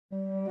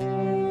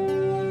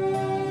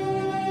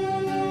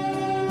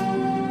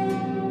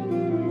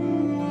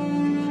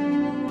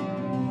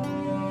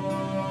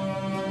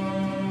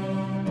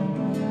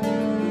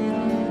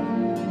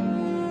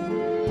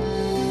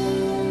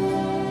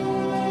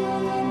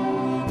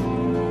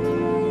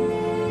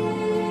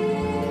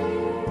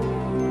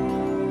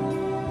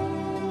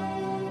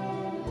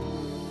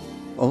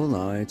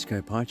Hola, it's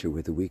Kai Pacha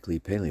with the weekly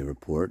Paleo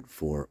report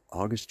for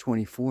August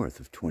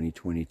 24th of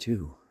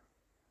 2022.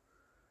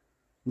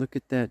 Look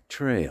at that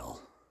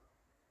trail.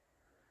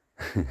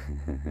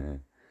 The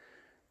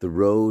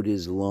road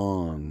is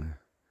long,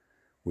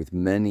 with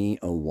many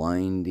a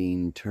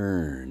winding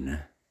turn,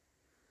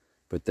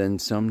 but then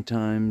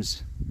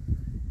sometimes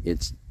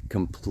it's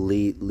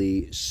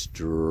completely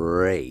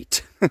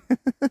straight.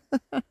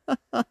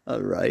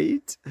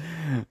 Right?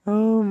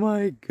 Oh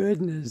my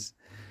goodness.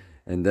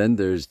 And then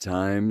there's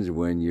times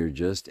when you're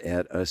just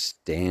at a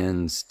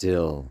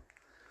standstill,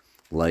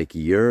 like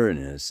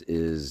Uranus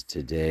is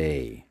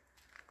today.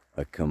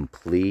 A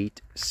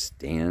complete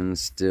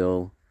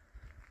standstill,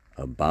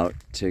 about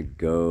to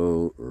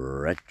go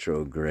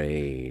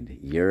retrograde.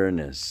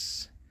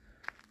 Uranus,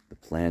 the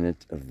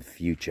planet of the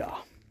future,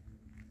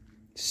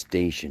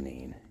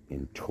 stationing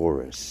in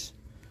Taurus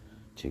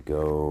to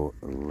go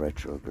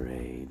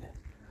retrograde.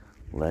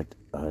 Let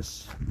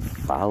us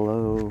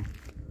follow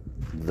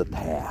the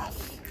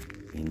path,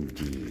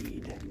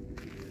 indeed.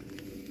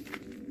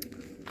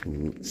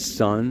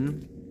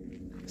 Sun,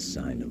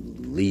 sign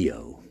of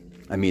Leo.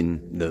 I mean,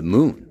 the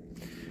moon.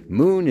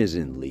 Moon is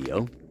in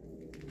Leo.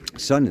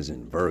 Sun is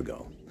in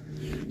Virgo.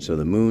 So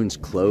the moon's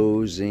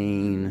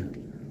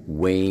closing,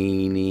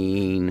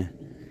 waning,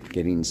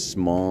 getting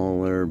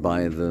smaller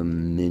by the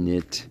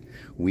minute.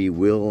 We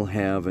will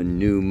have a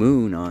new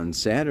moon on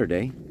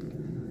Saturday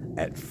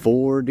at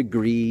 4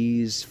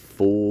 degrees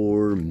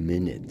 4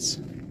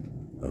 minutes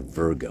of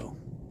Virgo.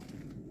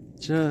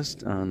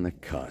 Just on the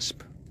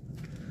cusp.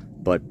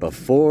 But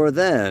before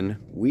then,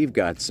 we've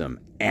got some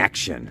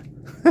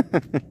action.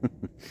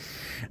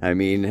 I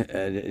mean,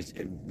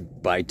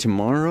 by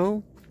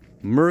tomorrow,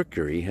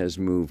 Mercury has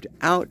moved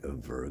out of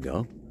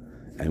Virgo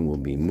and will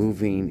be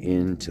moving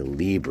into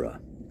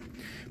Libra.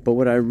 But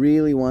what I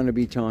really want to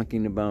be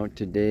talking about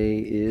today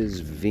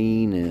is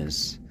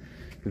Venus.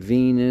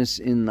 Venus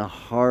in the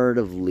heart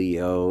of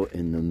Leo,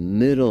 in the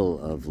middle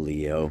of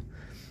Leo,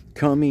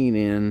 coming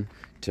in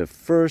to,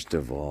 first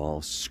of all,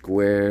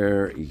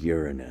 square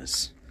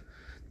Uranus.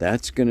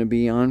 That's going to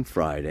be on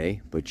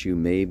Friday, but you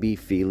may be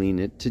feeling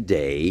it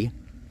today.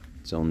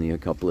 It's only a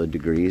couple of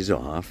degrees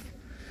off.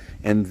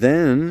 And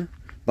then,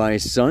 by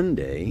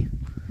Sunday,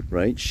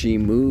 right, she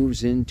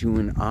moves into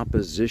an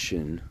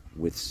opposition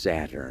with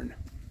Saturn.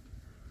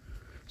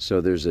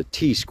 So there's a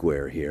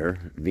T-square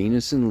here,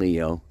 Venus and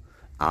Leo,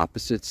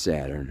 opposite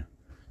Saturn,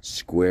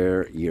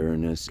 square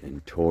Uranus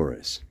and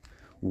Taurus.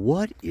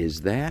 What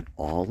is that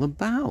all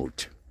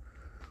about?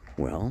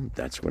 Well,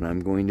 that's what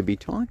I'm going to be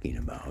talking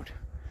about.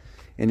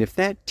 And if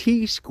that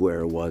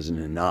T-square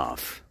wasn't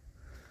enough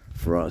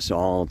for us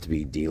all to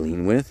be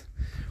dealing with,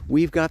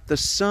 we've got the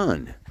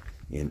Sun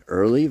in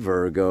early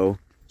Virgo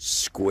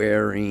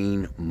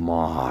squaring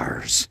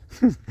Mars.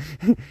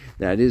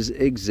 That is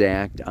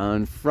exact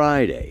on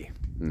Friday.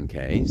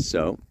 Okay,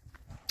 so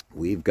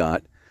we've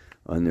got,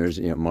 and there's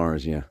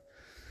Mars,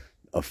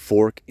 a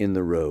fork in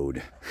the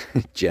road.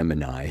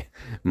 Gemini,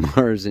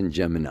 Mars and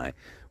Gemini.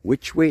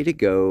 Which way to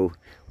go?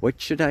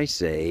 What should I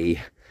say?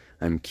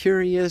 I'm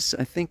curious.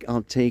 I think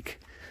I'll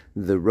take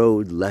the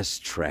road less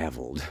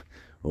traveled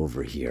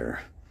over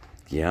here.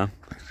 Yeah.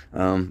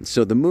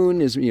 So the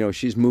moon is,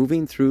 she's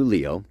moving through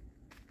Leo,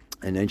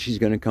 and then she's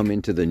going to come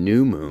into the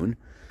new moon.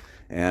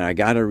 And I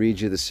got to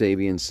read you the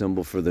Sabian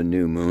symbol for the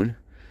new moon.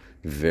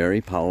 Very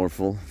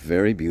powerful,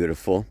 very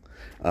beautiful.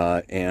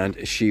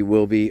 And she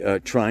will be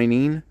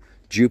trining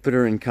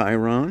Jupiter and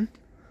Chiron,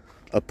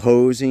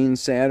 opposing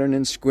Saturn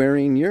and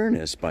squaring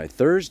Uranus by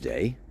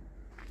Thursday.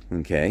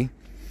 Okay.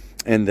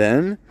 And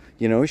then,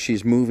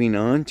 she's moving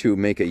on to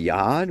make a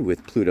yod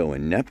with Pluto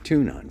and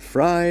Neptune on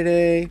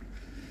Friday.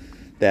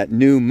 That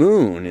new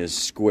moon is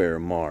square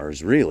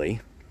Mars, really.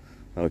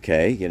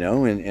 Okay,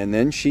 and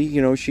then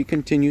she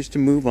continues to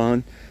move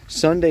on.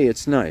 Sunday,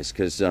 it's nice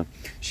because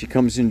she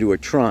comes into a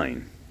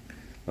trine,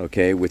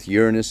 okay, with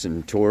Uranus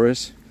and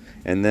Taurus,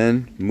 and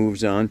then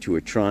moves on to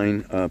a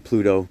trine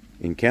Pluto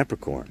in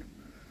Capricorn.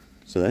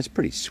 So that's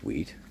pretty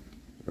sweet,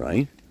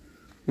 right?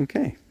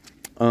 Okay.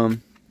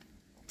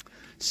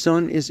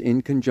 Sun is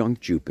in conjunct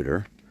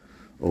Jupiter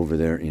over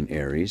there in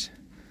Aries,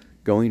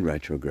 going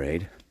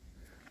retrograde.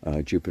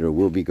 Jupiter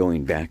will be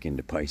going back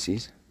into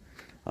Pisces.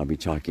 I'll be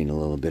talking a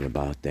little bit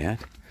about that.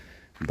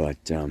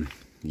 But,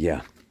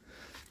 yeah.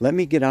 Let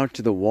me get out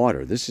to the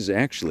water. This is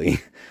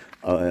actually,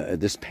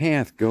 this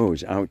path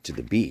goes out to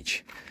the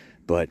beach,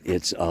 but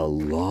it's a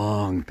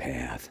long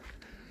path.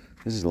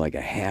 This is like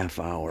a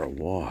half-hour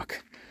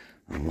walk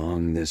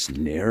along this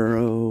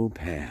narrow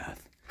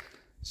path.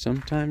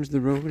 Sometimes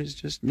the road is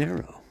just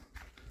narrow,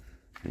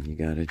 and you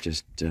gotta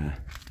just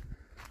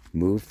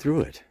move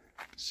through it.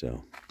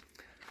 So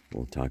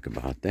we'll talk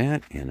about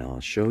that, and I'll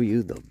show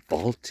you the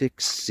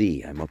Baltic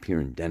Sea. I'm up here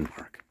in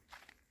Denmark.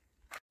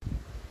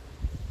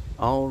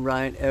 All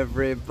right,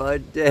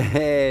 everybody.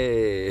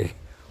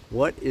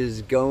 What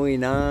is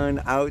going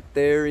on out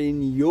there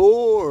in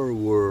your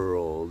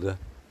world?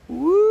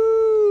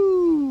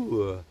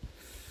 Woo!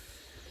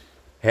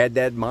 had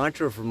that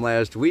mantra from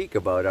last week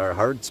about our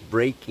hearts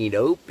breaking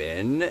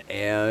open,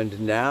 and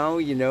now,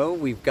 you know,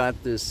 we've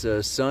got this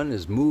sun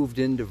has moved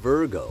into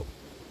Virgo,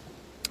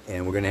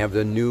 and we're going to have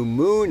the new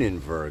moon in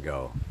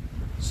Virgo.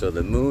 So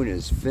the moon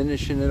is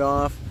finishing it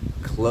off,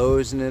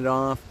 closing it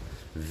off.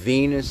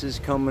 Venus is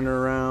coming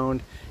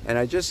around, and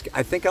I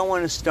think I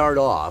want to start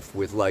off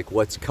with like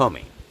what's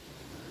coming.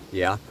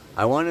 Yeah,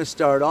 I want to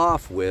start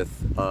off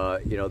with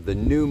you know, the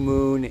new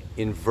moon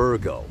in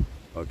Virgo.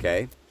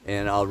 Okay.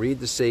 And I'll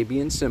read the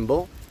Sabian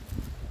symbol.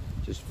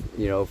 Just,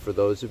 you know, for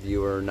those of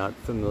you who are not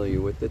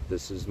familiar with it,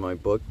 this is my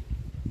book.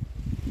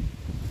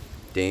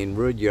 Dane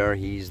Rudhyar,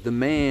 he's the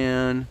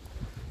man.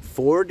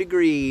 4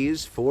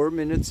 degrees, 4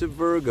 minutes of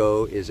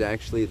Virgo is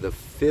actually the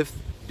 5th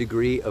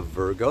degree of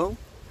Virgo.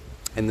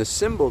 And the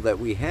symbol that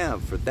we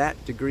have for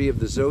that degree of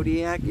the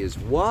zodiac is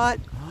what?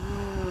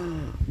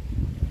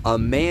 A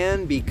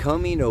man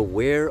becoming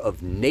aware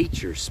of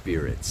nature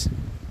spirits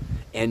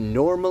and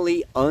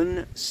normally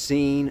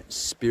unseen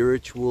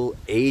spiritual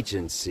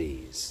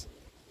agencies.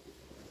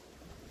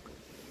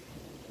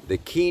 The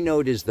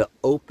keynote is the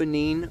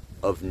opening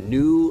of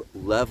new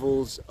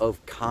levels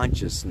of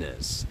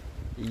consciousness.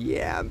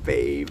 Yeah,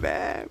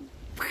 baby.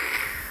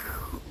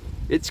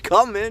 It's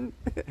coming.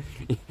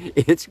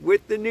 It's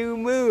with the new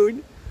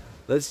moon.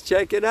 Let's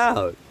check it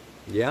out.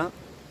 Yeah.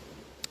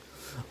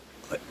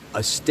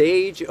 A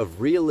stage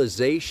of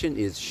realization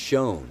is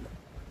shown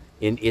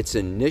in its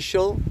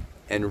initial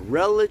and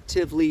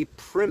relatively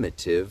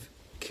primitive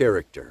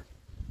character.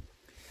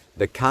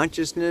 The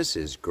consciousness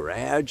is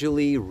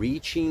gradually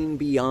reaching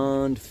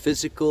beyond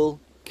physical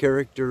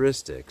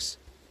characteristics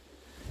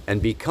and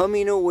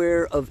becoming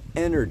aware of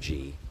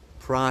energy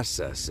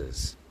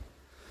processes,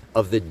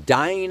 of the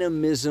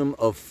dynamism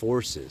of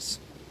forces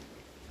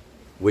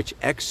which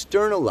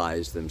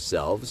externalize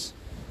themselves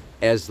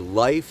as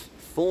life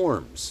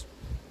forms.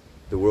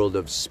 The world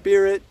of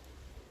spirit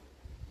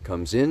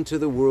comes into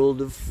the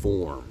world of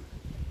form.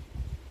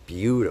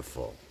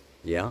 Beautiful,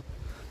 yeah?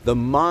 The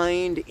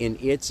mind in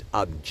its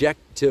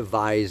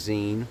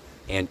objectivizing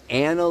and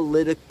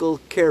analytical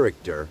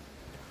character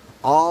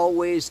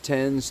always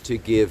tends to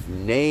give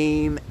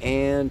name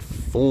and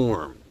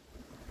form,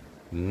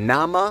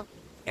 nama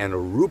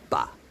and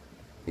rupa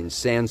in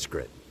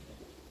Sanskrit,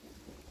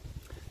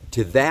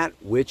 to that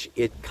which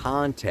it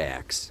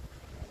contacts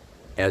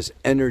as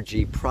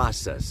energy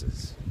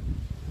processes.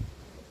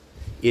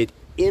 It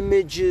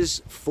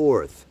images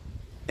forth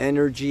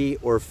energy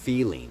or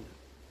feeling,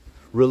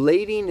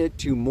 relating it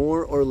to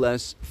more or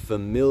less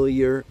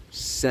familiar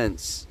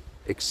sense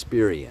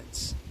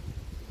experience.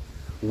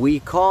 We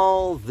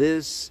call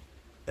this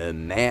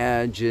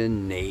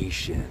imagination.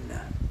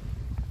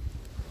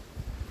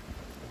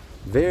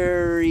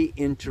 Very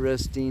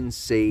interesting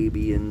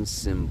Sabian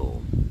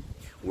symbol.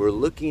 We're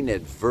looking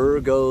at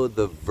Virgo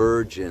the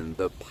Virgin,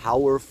 the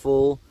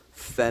powerful,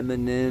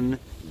 feminine,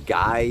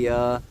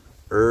 Gaia,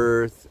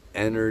 earth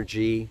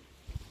energy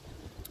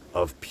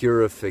of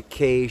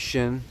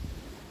purification,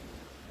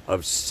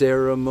 of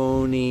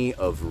ceremony,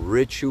 of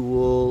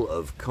ritual,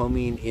 of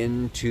coming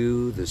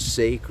into the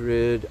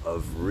sacred,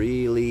 of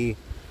really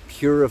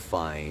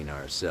purifying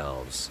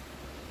ourselves.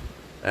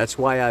 That's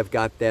why I've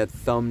got that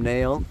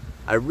thumbnail.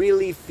 I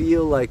really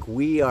feel like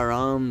we are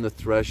on the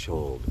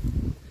threshold.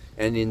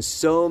 And in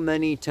so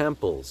many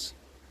temples,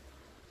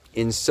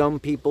 in some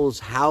people's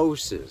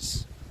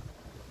houses,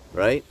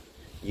 right?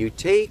 You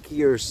take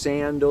your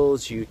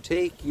sandals, you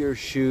take your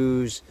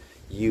shoes,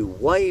 you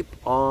wipe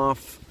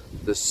off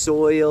the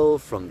soil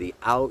from the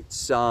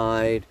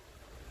outside,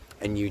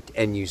 and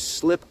you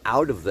slip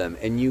out of them,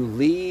 and you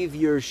leave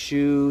your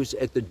shoes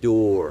at the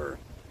door,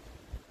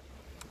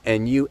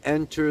 and you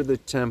enter the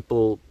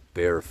temple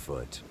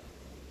barefoot.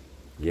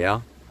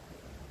 Yeah?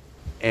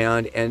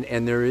 And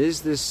there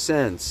is this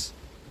sense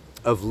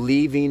of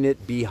leaving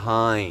it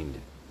behind,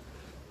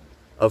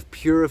 of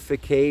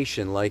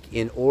purification, like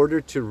in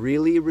order to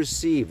really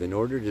receive, in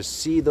order to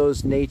see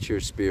those nature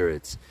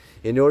spirits,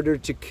 in order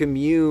to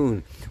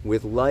commune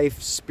with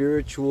life's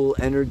spiritual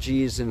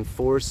energies and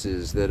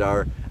forces that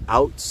are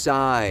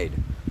outside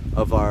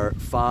of our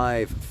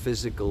 5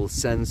 physical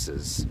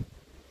senses,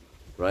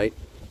 right?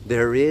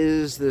 There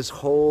is this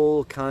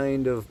whole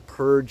kind of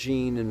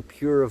purging and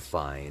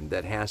purifying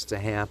that has to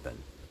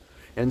happen.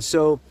 And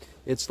so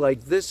it's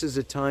like this is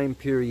a time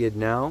period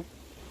now,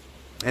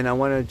 and I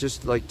want to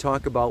just like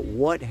talk about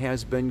what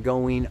has been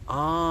going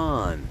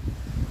on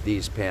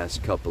these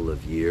past couple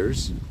of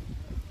years.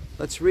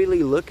 Let's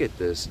really look at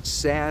this.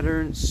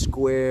 Saturn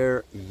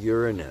square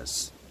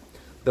Uranus.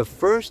 The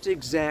first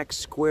exact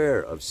square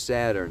of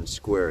Saturn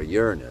square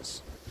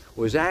Uranus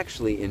was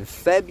actually in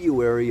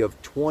February of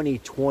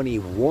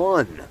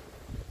 2021.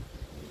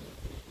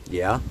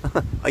 Yeah,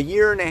 a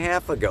year and a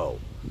half ago,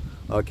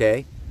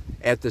 okay?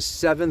 At the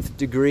 7th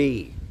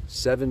degree,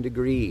 7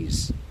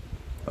 degrees,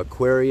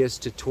 Aquarius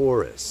to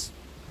Taurus.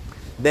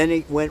 Then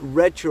it went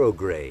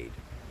retrograde,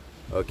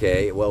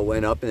 okay? Well, it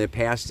went up and it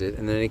passed it,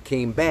 and then it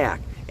came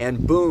back.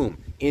 And boom,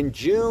 in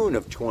June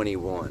of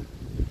 21,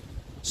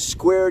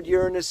 squared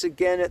Uranus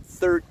again at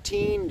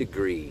 13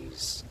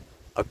 degrees.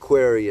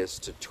 Aquarius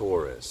to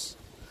Taurus.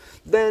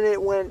 Then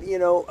it went,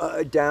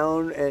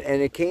 down,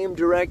 and it came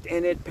direct,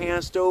 and it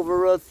passed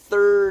over a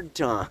third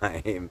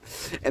time.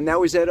 And that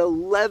was at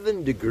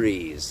 11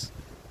 degrees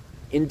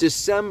in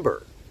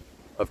December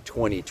of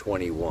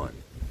 2021.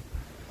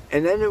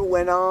 And then it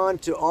went on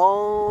to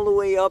all the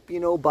way up,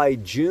 by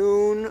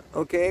June,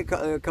 okay,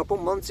 a couple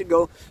months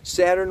ago,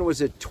 Saturn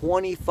was at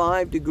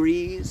 25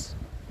 degrees.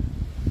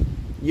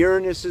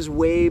 Uranus is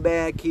way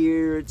back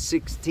here at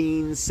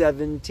 16,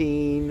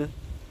 17.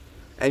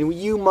 And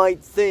you might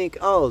think,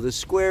 oh, the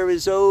square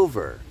is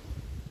over.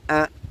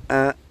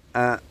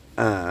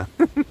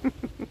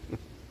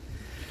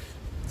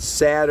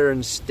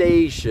 Saturn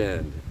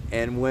stationed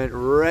and went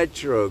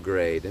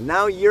retrograde. And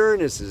now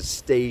Uranus is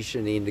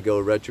stationing to go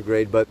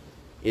retrograde, but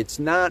it's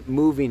not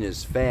moving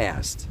as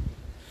fast.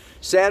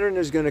 Saturn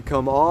is going to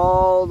come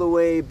all the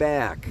way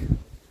back.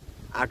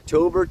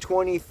 October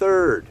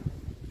 23rd.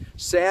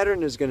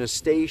 Saturn is going to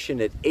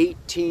station at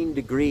 18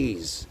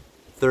 degrees,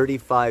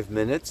 35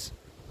 minutes.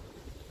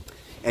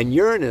 And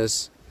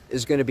Uranus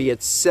is going to be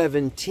at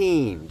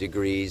 17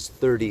 degrees,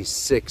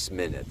 36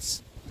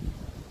 minutes.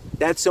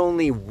 That's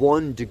only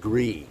 1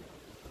 degree.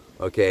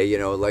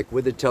 Okay, like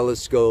with a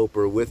telescope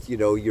or with,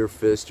 your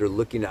fist or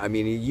looking,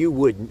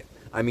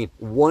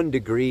 1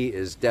 degree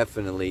is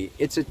definitely,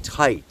 it's a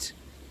tight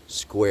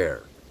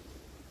square.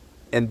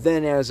 And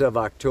then as of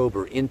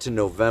October into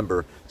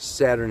November,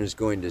 Saturn is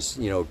going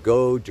to,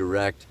 go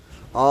direct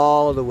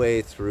all the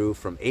way through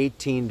from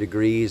 18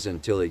 degrees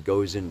until it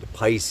goes into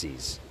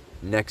Pisces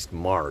next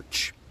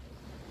March.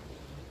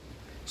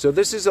 So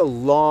this is a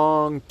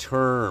long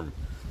term.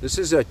 This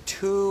is a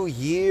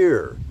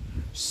 2-year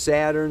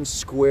Saturn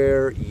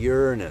square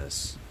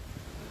Uranus.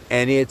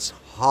 And it's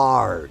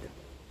hard.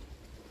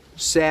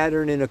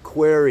 Saturn in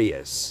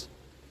Aquarius,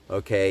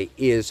 okay,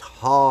 is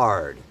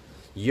hard.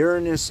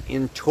 Uranus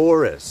in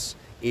Taurus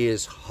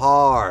is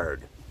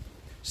hard.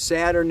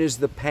 Saturn is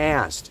the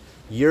past.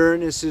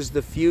 Uranus is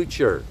the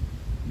future.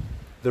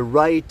 The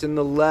right and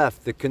the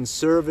left, the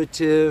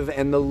conservative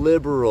and the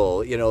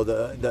liberal,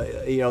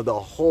 the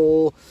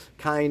whole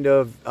kind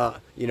of,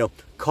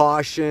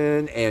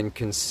 caution and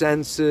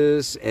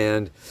consensus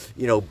and,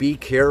 be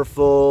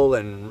careful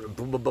and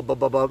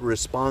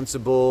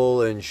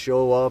responsible and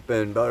show up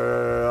and,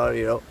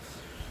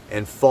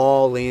 and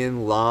fall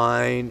in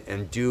line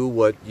and do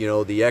what,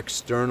 the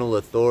external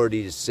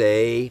authorities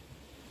say,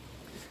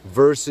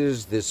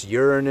 versus this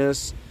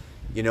Uranus,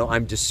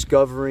 I'm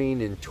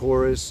discovering in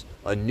Taurus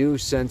a new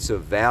sense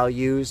of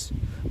values,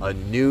 a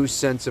new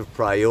sense of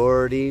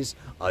priorities,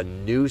 a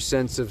new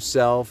sense of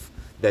self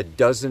that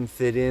doesn't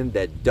fit in,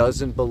 that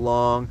doesn't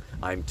belong.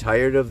 I'm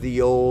tired of the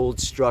old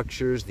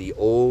structures, the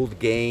old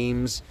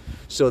games.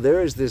 So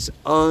there is this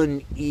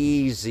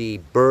uneasy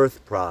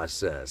birth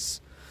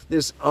process,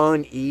 this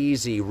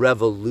uneasy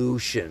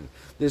revolution,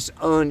 this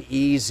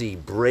uneasy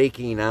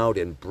breaking out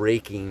and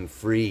breaking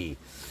free.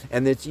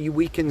 And that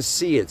we can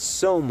see it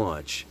so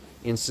much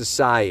in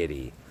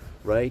society.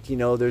 Right?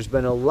 There's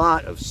been a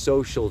lot of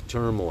social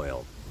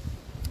turmoil,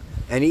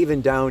 and even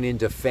down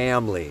into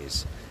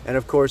families. And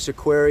of course,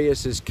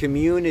 Aquarius is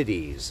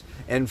communities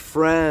and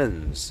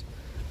friends,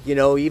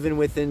 even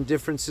within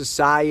different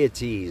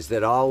societies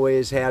that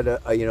always had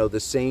the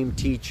same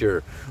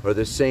teacher or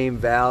the same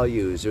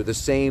values or the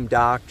same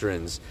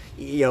doctrines.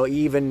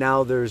 Even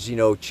now there's,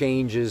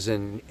 changes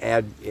in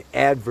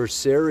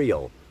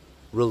adversarial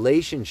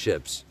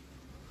relationships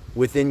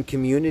within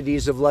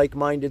communities of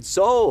like-minded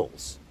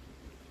souls.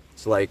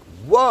 It's like,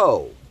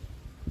 whoa.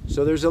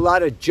 So there's a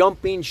lot of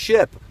jumping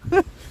ship.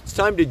 It's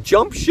time to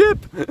jump ship.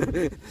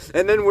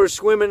 And then we're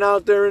swimming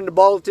out there in the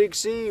Baltic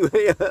Sea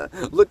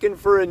looking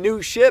for a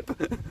new ship,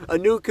 a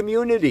new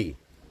community,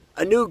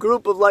 a new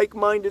group of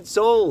like-minded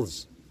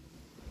souls.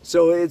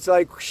 So it's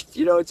like,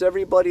 it's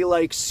everybody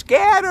like,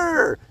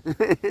 scatter.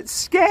 It's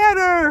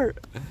scatter.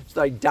 It's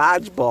like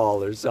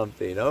dodgeball or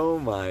something. Oh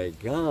my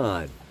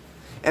God.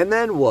 And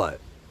then what?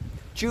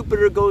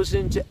 Jupiter goes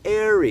into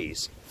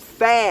Aries.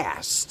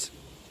 Fast.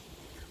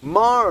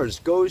 Mars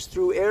goes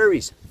through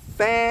Aries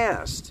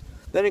fast.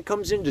 Then it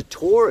comes into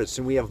Taurus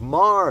and we have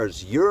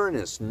Mars,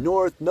 Uranus,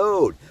 North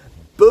Node.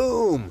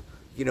 Boom.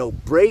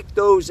 Break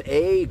those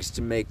eggs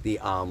to make the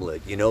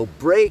omelet.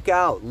 Break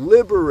out,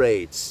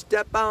 liberate,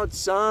 step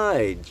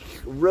outside,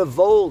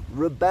 revolt,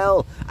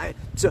 rebel.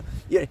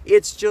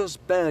 It's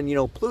just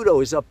been, Pluto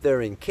is up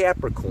there in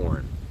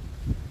Capricorn.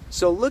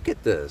 So look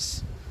at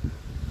this.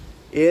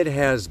 It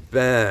has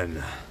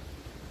been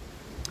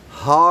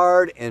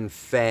hard and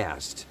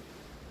fast.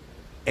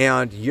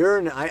 And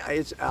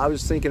Uranus, I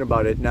was thinking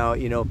about it now,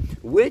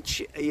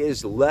 which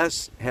has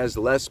less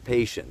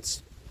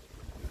patience?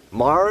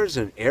 Mars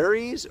and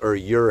Aries or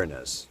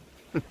Uranus?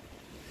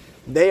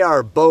 They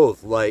are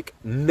both like,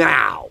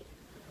 now.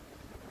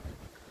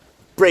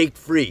 Break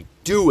free.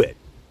 Do it.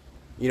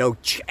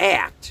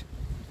 Act.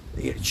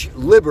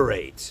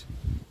 Liberate.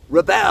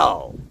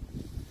 Rebel.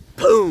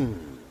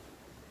 Boom.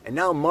 And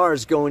now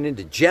Mars going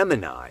into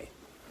Gemini.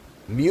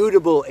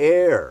 Mutable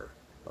air.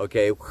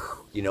 Okay,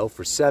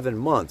 for 7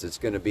 months. It's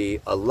going to be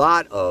a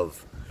lot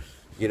of,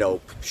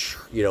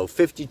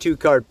 52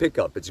 card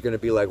pickup. It's going to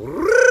be like,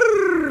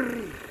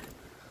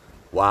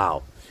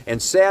 wow. And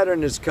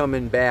Saturn is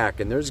coming back,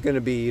 and there's going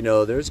to be,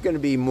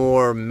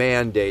 more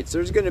mandates.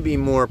 There's going to be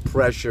more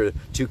pressure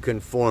to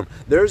conform.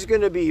 There's going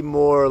to be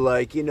more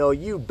like,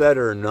 you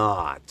better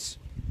not.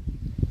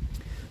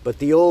 But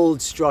the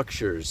old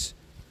structures,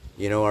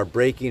 are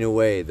breaking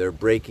away. They're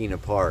breaking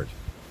apart.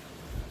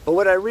 But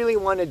what I really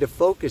wanted to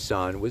focus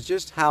on was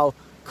just how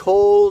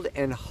cold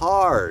and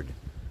hard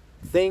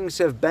things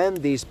have been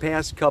these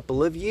past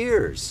couple of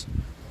years.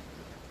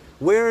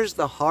 Where's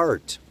the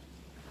heart?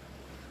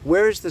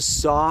 Where's the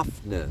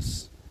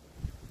softness?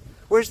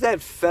 Where's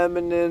that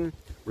feminine,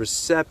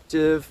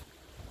 receptive,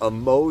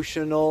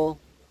 emotional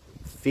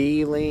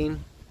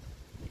feeling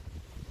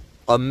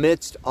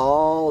amidst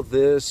all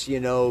this,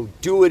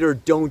 do it or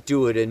don't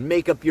do it, and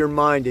make up your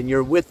mind, and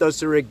you're with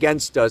us or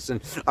against us,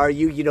 and are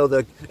you,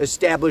 the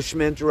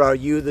establishment, or are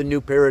you the new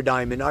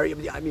paradigm, and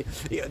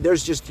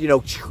there's just,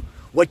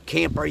 what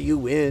camp are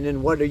you in,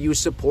 and what are you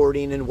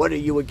supporting, and what are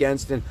you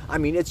against, and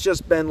it's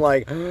just been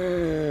like...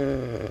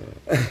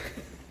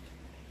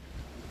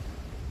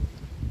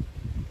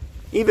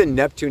 Even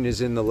Neptune is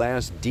in the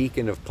last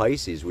decan of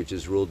Pisces, which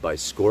is ruled by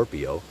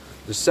Scorpio.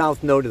 The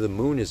south node of the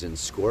moon is in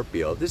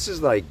Scorpio. This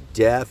is like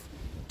death,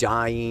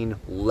 dying,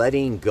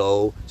 letting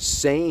go,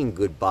 saying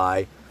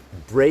goodbye,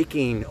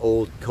 breaking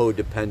old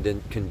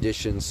codependent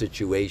conditions,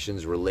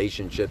 situations,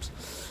 relationships.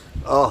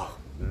 Oh,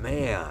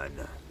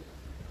 man.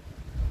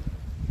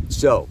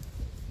 So,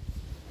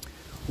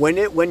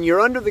 when you're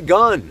under the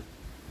gun,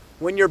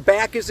 when your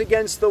back is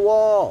against the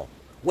wall,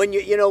 when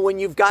when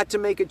you've got to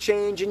make a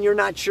change and you're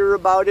not sure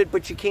about it,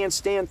 but you can't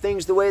stand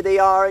things the way they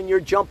are, and you're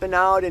jumping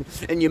out,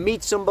 and you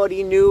meet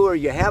somebody new, or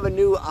you have a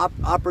new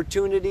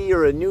opportunity,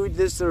 or a new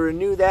this or a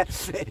new that,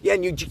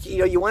 and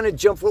you want to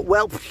jump.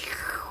 Well,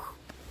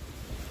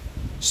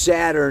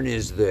 Saturn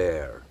is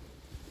there.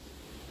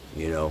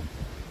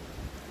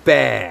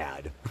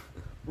 Bad,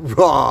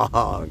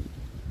 wrong,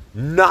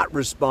 not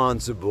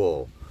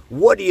responsible.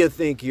 What do you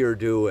think you're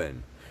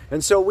doing?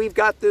 And so we've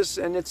got this,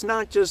 and it's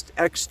not just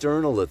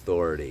external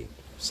authority.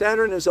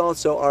 Saturn is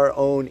also our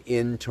own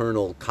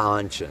internal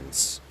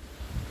conscience.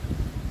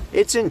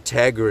 It's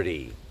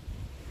integrity.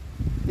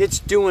 It's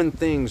doing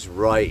things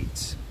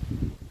right.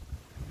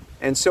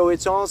 And so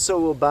it's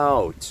also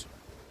about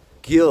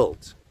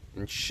guilt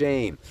and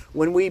shame.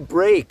 When we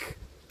break,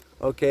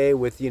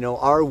 with,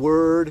 our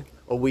word,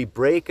 or we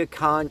break a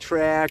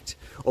contract,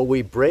 or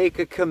we break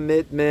a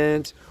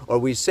commitment, or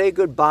we say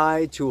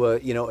goodbye to a,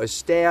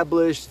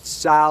 established,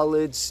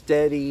 solid,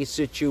 steady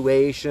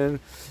situation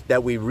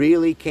that we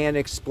really can't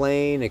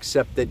explain,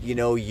 except that,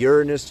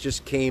 Uranus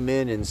just came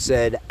in and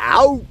said,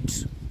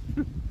 out!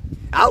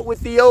 Out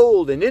with the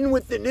old and in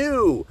with the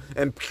new.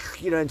 And,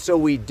 and so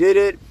we did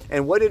it.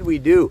 And what did we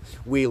do?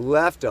 We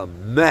left a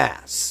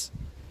mess.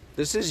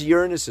 This is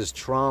Uranus's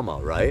trauma,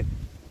 right?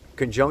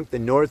 Conjunct the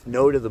north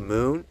node of the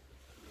moon.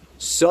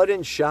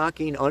 Sudden,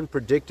 shocking,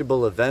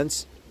 unpredictable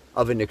events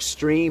of an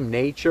extreme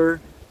nature.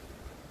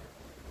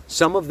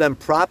 Some of them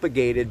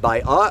propagated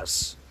by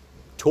us,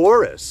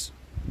 Taurus.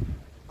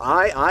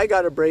 I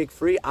got to break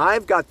free.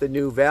 I've got the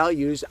new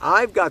values.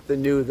 I've got the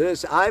new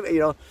this.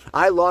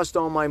 I lost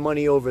all my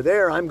money over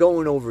there. I'm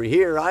going over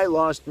here. I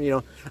lost,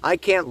 I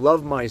can't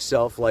love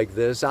myself like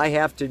this. I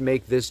have to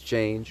make this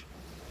change.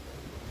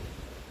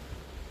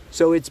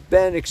 So it's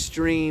been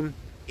extreme.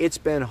 It's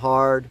been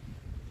hard.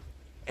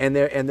 And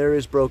there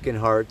is broken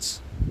hearts.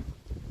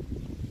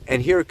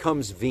 And here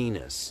comes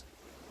Venus.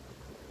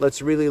 Let's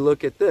really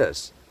look at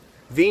this.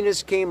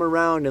 Venus came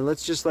around, and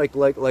let's just like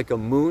a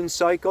moon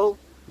cycle.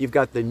 You've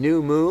got the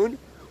new moon.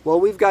 Well,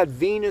 we've got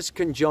Venus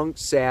conjunct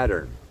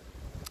Saturn.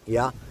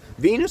 Yeah?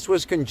 Venus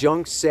was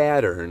conjunct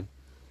Saturn,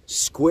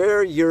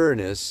 square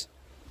Uranus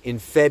in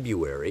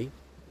February.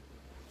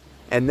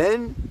 And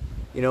then,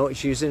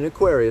 she's in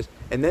Aquarius.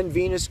 And then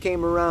Venus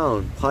came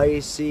around,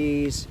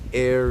 Pisces,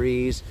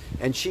 Aries,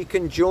 and she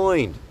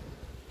conjoined,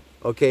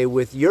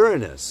 with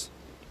Uranus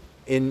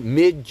in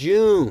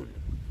mid-June.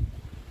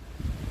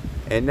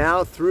 And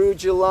now through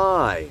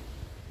July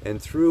and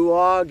through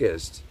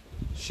August,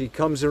 she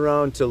comes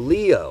around to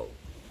Leo.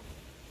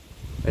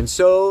 And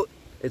so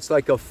it's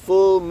like a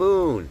full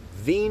moon.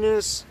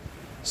 Venus,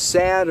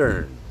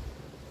 Saturn.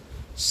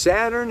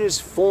 Saturn is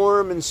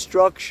form and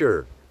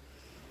structure.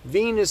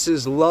 Venus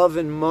is love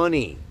and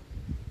money.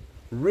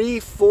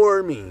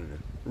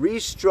 Reforming,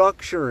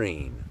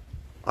 restructuring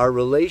our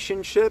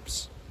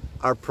relationships,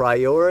 our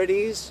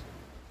priorities,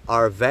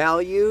 our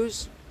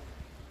values.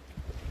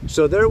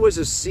 So there was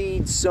a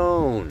seed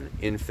sown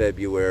in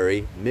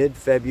February,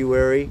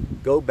 mid-February.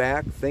 Go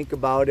back, think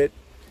about it.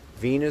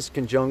 Venus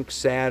conjunct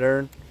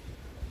Saturn.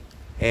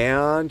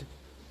 And,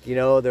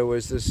 there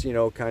was this,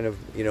 kind of,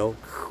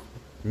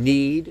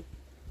 need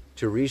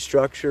to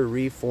restructure,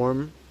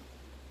 reform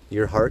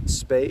your heart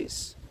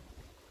space.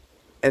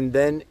 And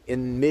then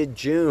in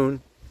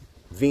mid-June,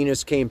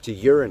 Venus came to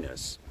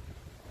Uranus.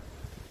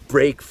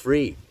 Break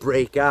free,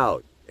 break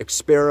out,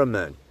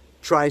 experiment,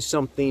 try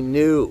something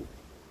new.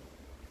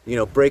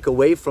 Break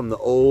away from the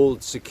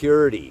old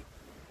security.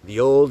 the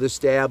old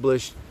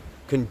established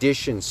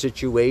condition,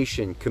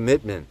 situation,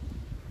 commitment.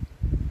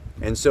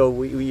 And so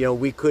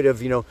we could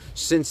have,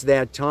 since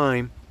that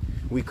time,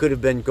 we could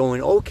have been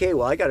going, okay,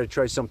 well, I got to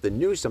try something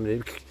new,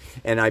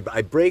 and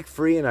I break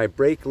free and I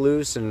break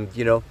loose, and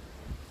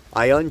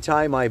I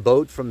untie my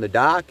boat from the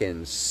dock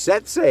and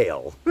set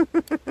sail.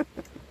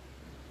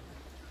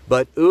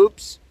 But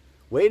oops,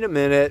 wait a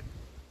minute.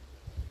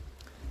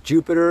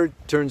 Jupiter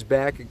turns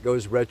back, it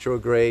goes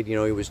retrograde. He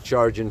was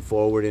charging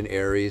forward in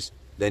Aries.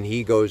 Then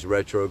he goes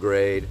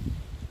retrograde.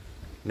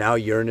 Now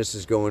Uranus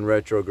is going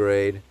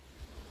retrograde.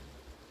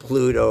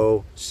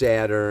 Pluto,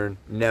 Saturn,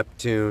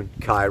 Neptune,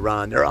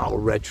 Chiron, they're all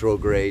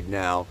retrograde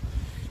now.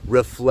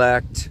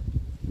 Reflect,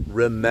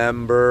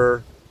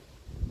 remember,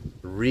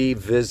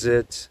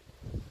 revisit,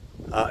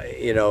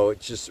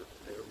 just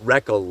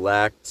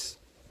recollect,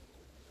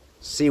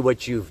 see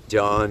what you've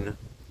done,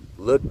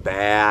 look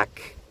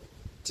back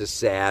to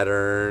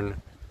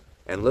Saturn,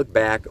 and look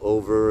back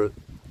over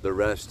the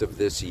rest of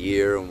this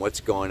year and what's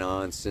going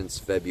on since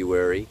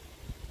February.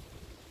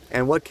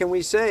 And what can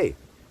we say?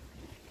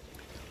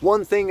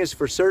 One thing is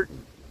for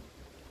certain.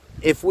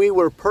 If we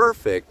were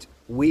perfect,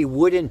 we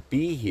wouldn't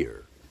be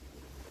here.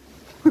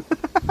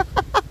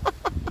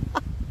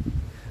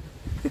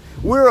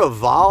 We're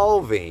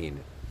evolving.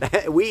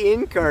 We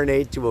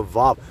incarnate to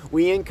evolve.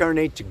 We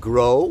incarnate to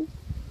grow,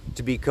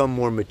 to become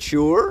more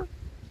mature,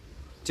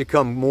 to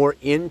come more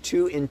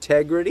into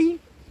integrity.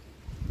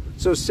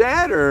 So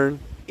Saturn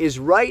is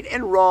right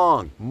and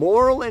wrong,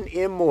 moral and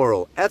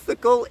immoral,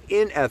 ethical,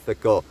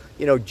 unethical,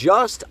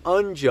 just,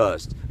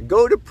 unjust,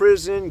 go to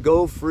prison,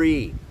 go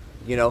free,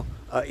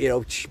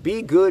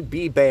 be good,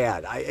 be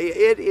bad.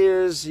 It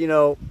is,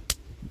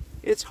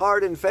 it's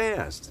hard and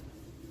fast.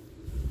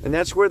 And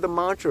that's where the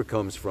mantra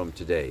comes from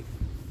today,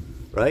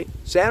 right?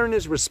 Saturn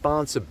is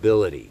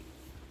responsibility.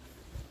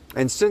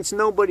 And since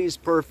nobody's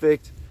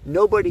perfect,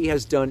 nobody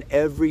has done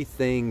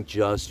everything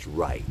just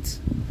right,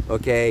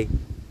 okay?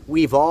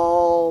 We've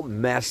all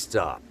messed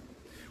up.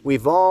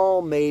 We've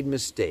all made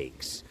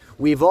mistakes.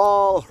 We've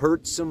all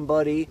hurt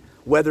somebody,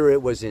 whether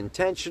it was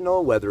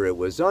intentional, whether it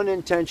was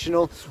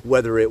unintentional,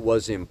 whether it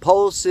was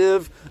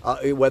impulsive,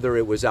 whether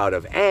it was out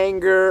of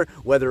anger,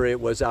 whether it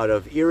was out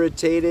of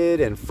irritated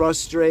and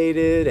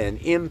frustrated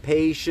and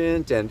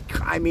impatient, and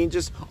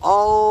just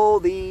all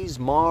these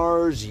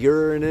Mars,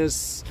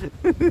 Uranus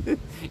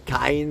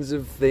kinds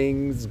of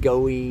things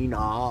going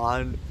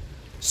on.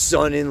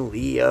 Sun in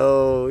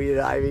Leo,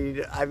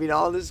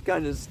 all this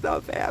kind of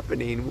stuff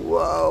happening.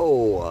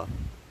 Whoa.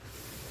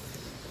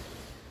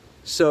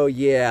 So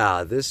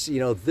yeah, this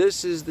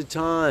is the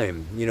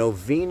time.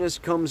 Venus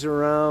comes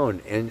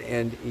around,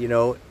 and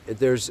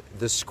there's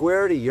the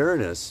square to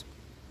Uranus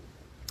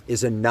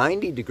is a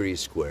 90-degree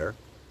square.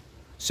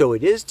 So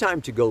it is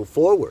time to go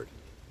forward.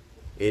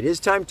 It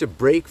is time to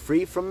break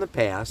free from the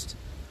past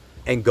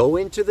and go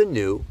into the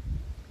new,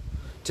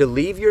 to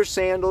leave your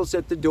sandals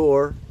at the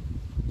door,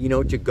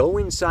 to go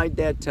inside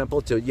that temple,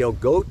 to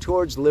go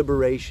towards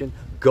liberation,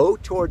 go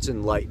towards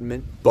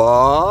enlightenment,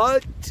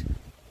 but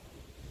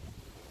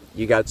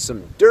you got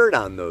some dirt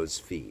on those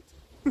feet.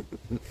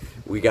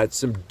 We got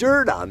some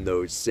dirt on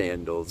those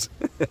sandals.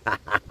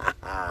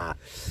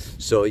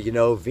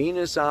 So,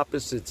 Venus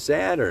opposite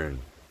Saturn,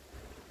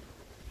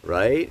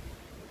 right?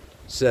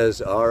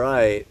 Says, all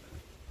right,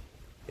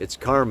 it's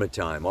karma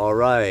time. All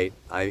right,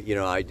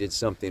 I did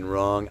something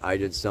wrong.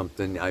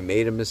 I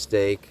made a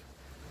mistake.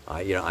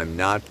 I'm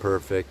not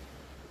perfect.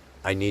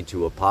 I need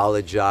to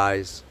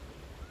apologize.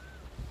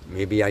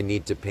 Maybe I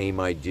need to pay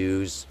my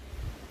dues.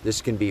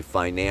 This can be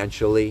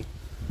financially,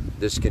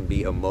 this can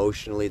be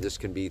emotionally, this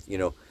can be,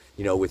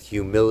 with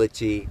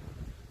humility,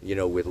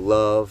 with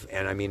love.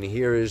 And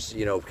here is,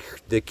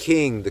 the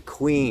king, the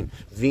queen,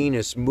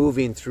 Venus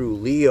moving through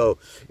Leo.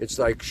 It's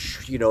like,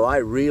 I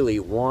really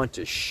want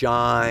to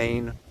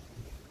shine,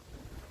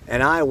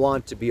 and I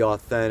want to be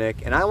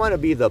authentic, and I want to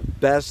be the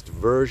best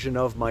version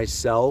of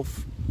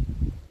myself.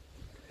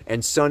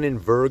 And Sun in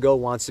Virgo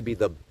wants to be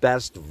the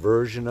best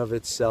version of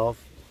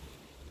itself.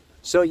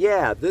 So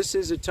yeah, this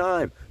is a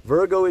time.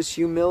 Virgo is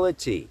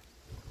humility.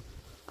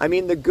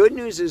 The good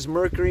news is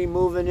Mercury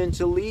moving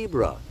into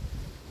Libra,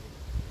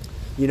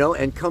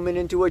 and coming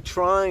into a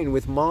trine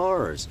with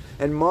Mars,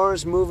 and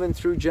Mars moving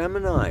through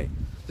Gemini.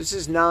 This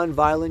is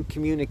nonviolent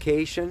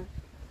communication.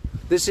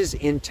 This is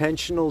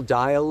intentional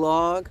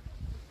dialogue.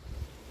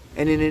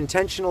 And in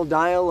intentional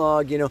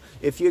dialogue,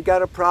 if you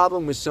got a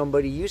problem with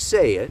somebody, you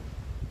say it,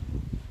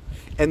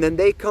 and then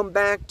they come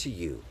back to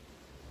you.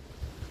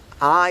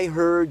 I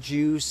heard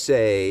you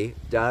say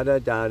da da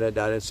da da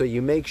da. So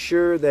you make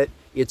sure that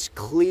it's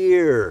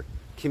clear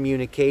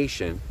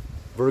communication.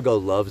 Virgo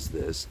loves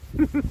this.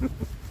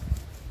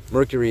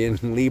 Mercury in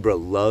Libra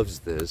loves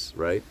this,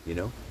 right?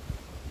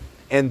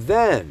 And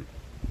then,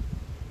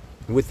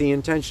 with the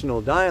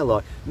intentional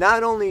dialogue,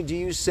 not only do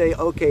you say,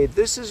 okay,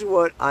 this is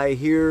what I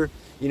hear,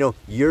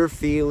 you're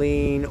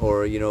feeling,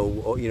 or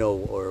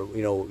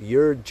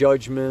your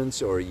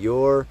judgments, or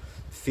your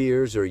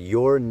fears or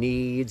your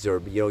needs or,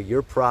 you know,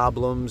 your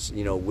problems,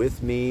 you know,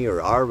 with me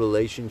or our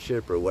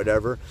relationship or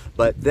whatever.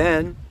 But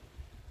then,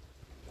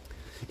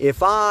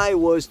 if I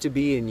was to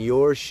be in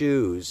your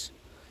shoes,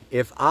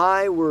 if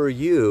I were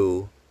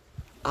you,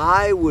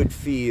 I would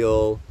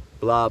feel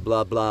blah,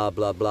 blah, blah,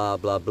 blah, blah,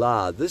 blah,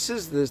 blah. This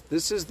is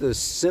the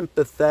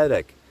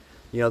sympathetic,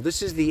 you know,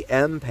 this is the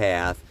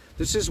empath.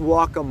 This is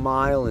walk a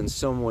mile in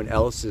someone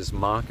else's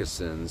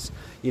moccasins.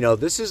 You know,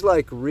 this is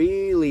like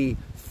really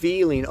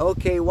feeling,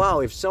 okay,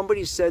 wow, if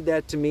somebody said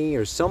that to me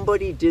or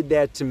somebody did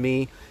that to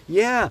me,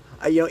 yeah,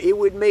 you know, it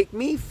would make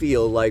me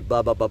feel like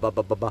blah, blah, blah, blah,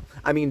 blah, blah, blah.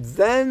 I mean,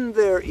 then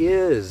there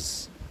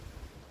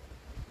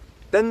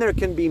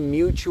can be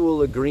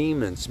mutual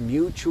agreements,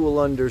 mutual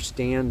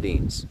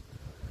understandings,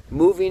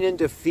 moving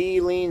into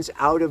feelings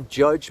out of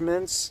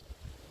judgments.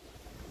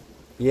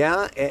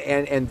 Yeah,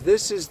 and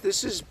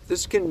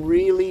this can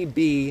really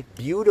be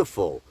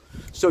beautiful.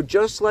 So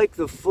just like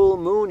the full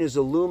moon is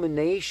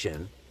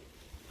illumination,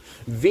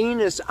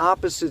 Venus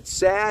opposite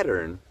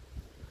Saturn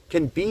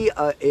can be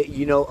a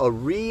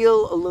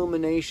real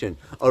illumination,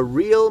 a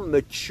real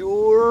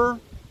mature,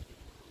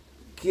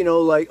 you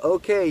know, like,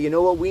 okay, you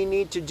know what we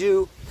need to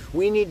do?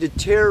 We need to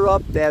tear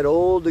up that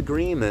old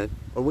agreement,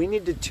 or we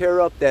need to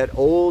tear up that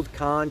old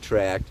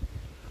contract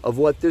of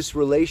what this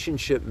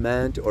relationship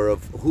meant, or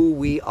of who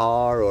we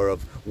are, or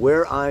of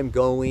where I'm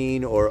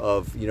going, or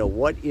of, you know,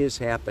 what is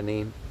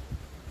happening.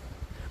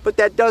 But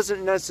that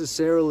doesn't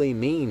necessarily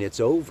mean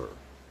it's over.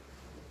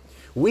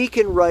 We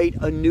can write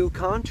a new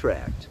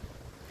contract.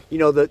 You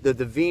know,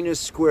 the Venus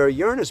square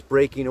Uranus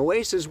breaking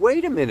away says,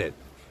 wait a minute,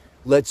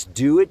 let's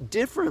do it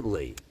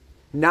differently.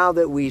 Now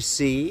that we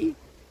see,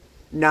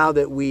 now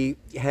that we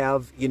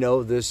have, you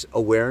know, this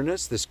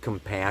awareness, this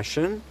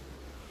compassion,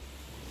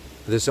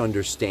 this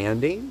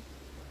understanding,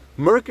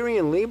 Mercury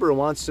in Libra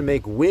wants to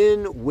make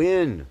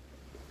win-win,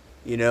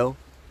 you know,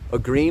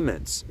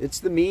 agreements.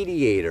 It's the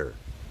mediator.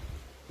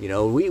 You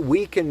know,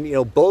 we can, you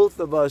know, both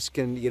of us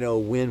can, you know,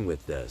 win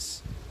with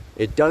this.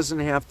 It doesn't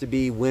have to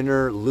be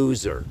winner,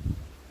 loser.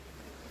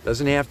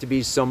 Doesn't have to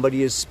be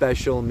somebody is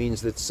special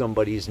means that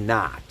somebody's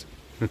not.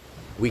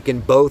 We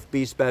can both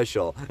be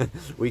special.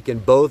 We can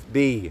both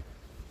be,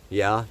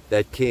 yeah,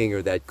 that king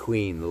or that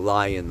queen, the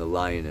lion, the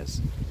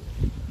lioness.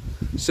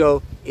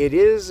 So it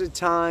is a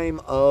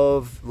time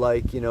of,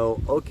 like, you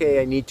know,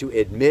 okay, I need to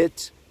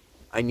admit,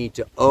 I need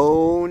to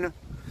own,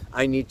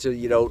 I need to,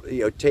 you know,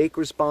 take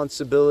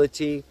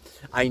responsibility.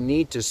 I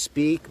need to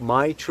speak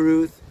my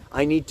truth.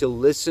 I need to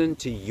listen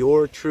to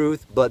your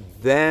truth. But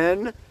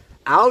then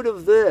out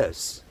of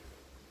this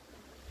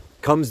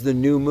comes the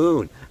new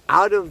moon.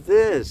 Out of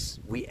this,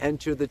 we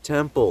enter the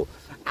temple.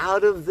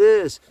 Out of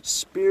this,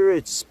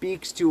 Spirit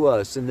speaks to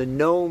us, and the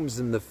gnomes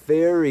and the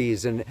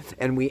fairies, and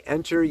we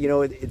enter, you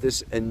know,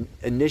 this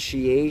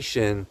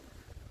initiation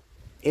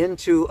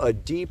into a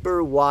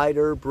deeper,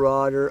 wider,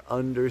 broader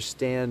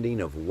understanding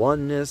of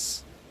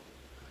oneness,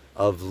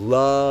 of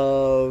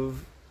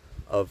love,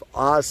 of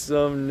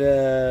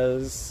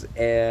awesomeness,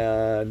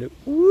 and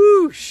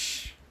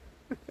whoosh!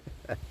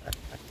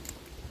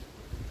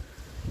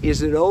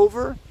 Is it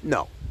over?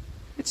 No,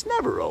 it's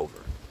never over.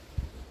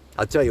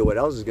 I'll tell you what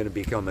else is going to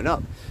be coming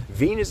up.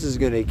 Venus is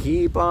going to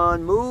keep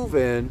on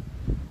moving,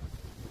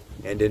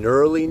 and in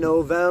early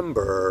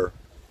November,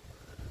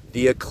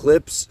 the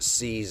eclipse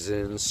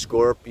season,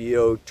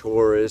 Scorpio,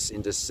 Taurus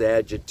into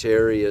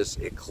Sagittarius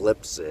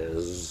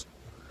eclipses,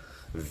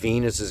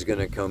 Venus is going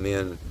to come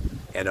in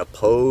and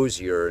oppose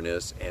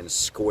Uranus and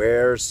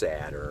square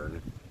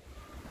Saturn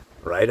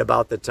right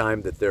about the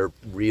time that they're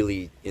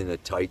really in a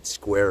tight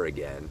square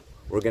again.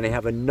 We're going to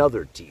have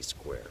another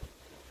T-square.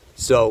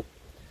 So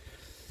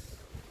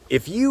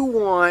if you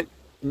want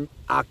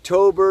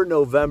October,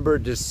 November,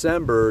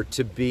 December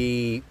to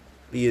be,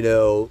 you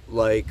know,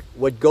 like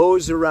what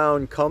goes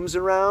around comes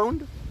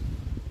around,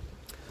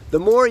 the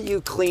more you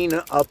clean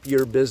up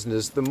your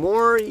business, the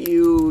more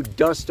you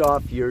dust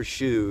off your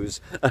shoes,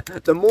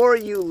 the more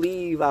you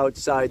leave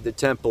outside the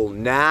temple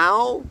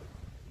now,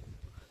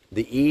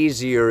 the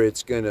easier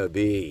it's going to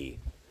be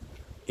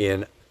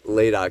in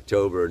late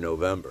October,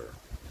 November.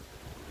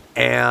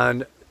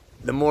 And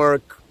the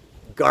more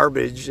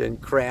garbage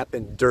and crap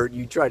and dirt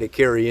you try to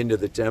carry into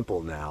the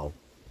temple now,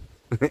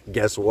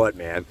 guess what,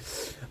 man?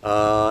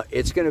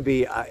 It's going to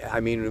be, I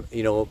mean,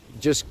 you know,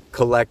 just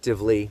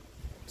collectively,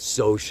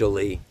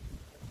 socially,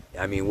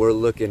 I mean, we're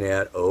looking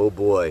at, oh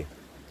boy,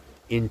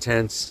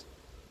 intense,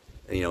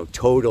 you know,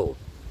 total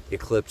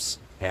eclipse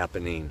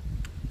happening,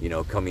 you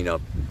know, coming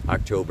up.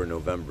 October,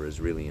 November is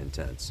really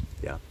intense.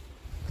 Yeah.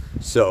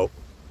 So,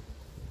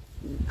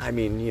 I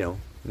mean, you know,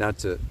 not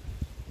to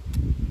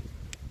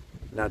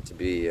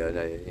be, you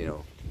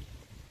know,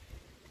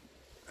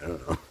 I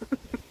don't know,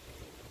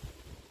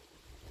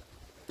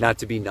 not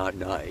to be not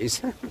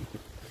nice,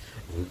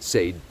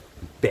 say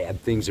bad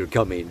things are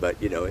coming,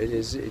 but, you know,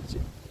 it's,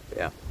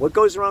 yeah, what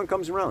goes around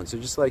comes around. So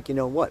just like, you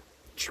know what,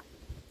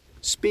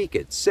 speak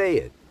it, say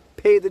it,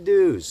 pay the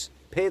dues,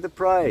 pay the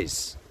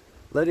price,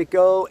 let it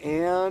go,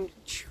 and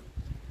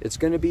it's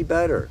going to be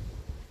better.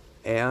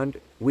 And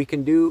we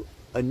can do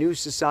a new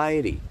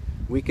society.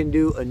 We can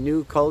do a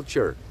new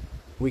culture.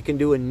 We can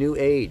do a new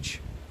age.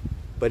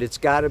 But it's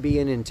got to be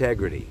in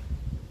integrity.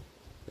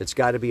 It's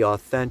got to be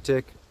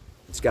authentic.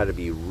 It's got to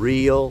be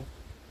real.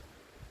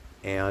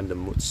 And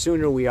the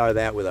sooner we are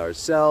that with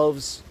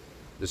ourselves,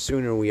 the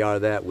sooner we are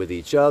that with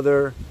each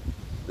other,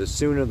 the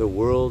sooner the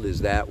world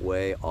is that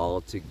way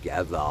all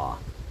together.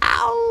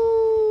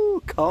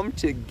 Ow! Come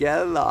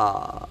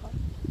together.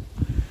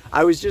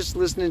 I was just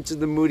listening to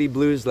the Moody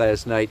Blues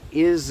last night.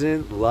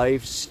 Isn't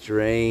life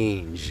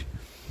strange?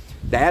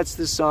 That's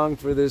the song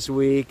for this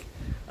week.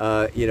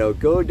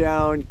 Go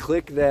down,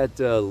 click that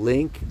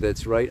link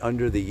that's right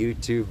under the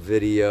YouTube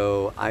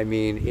video. I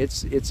mean,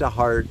 it's a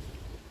heart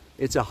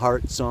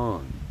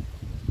song.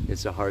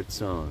 It's a heart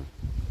song.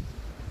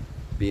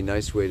 Be a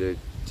nice way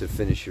to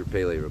finish your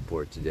Pele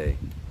report today.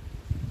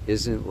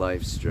 Isn't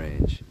life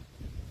strange?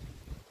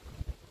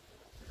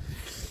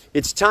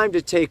 It's time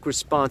to take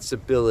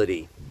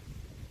responsibility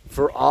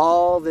for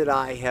all that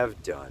I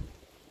have done.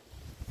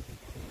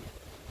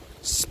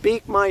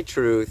 Speak my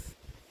truth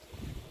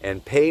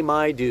and pay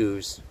my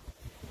dues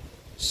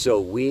so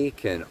we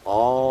can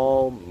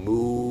all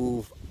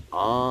move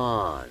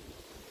on.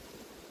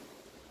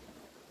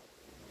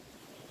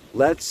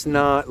 Let's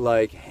not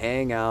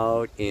hang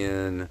out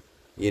in,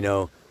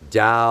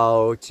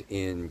 doubt,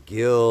 in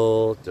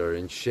guilt, or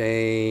in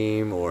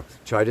shame, or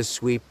try to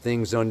sweep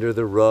things under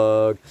the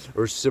rug,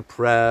 or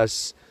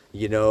suppress,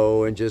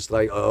 and just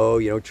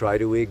try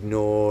to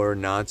ignore,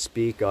 not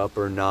speak up,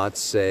 or not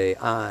say,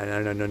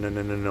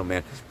 no,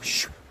 man.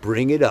 Shh,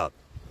 bring it up.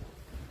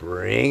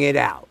 Bring it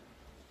out.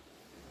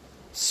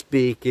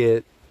 Speak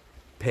it,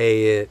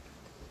 pay it,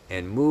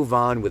 and move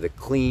on with a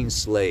clean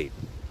slate.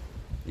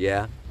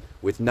 Yeah?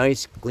 With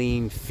nice,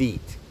 clean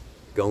feet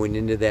going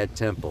into that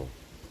temple.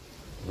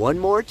 One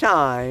more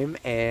time,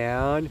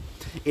 and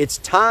it's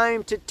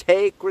time to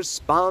take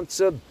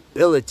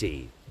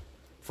responsibility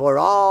for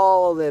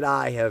all that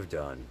I have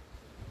done.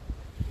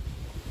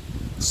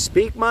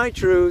 Speak my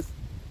truth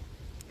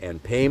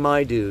and pay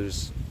my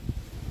dues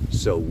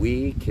so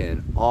we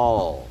can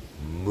all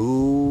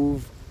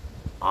move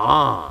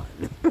on.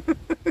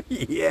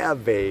 Yeah,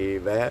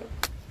 baby.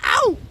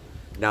 Ow!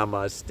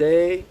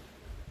 Namaste.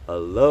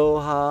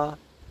 Aloha.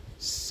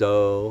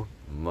 So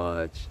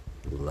much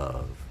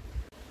love.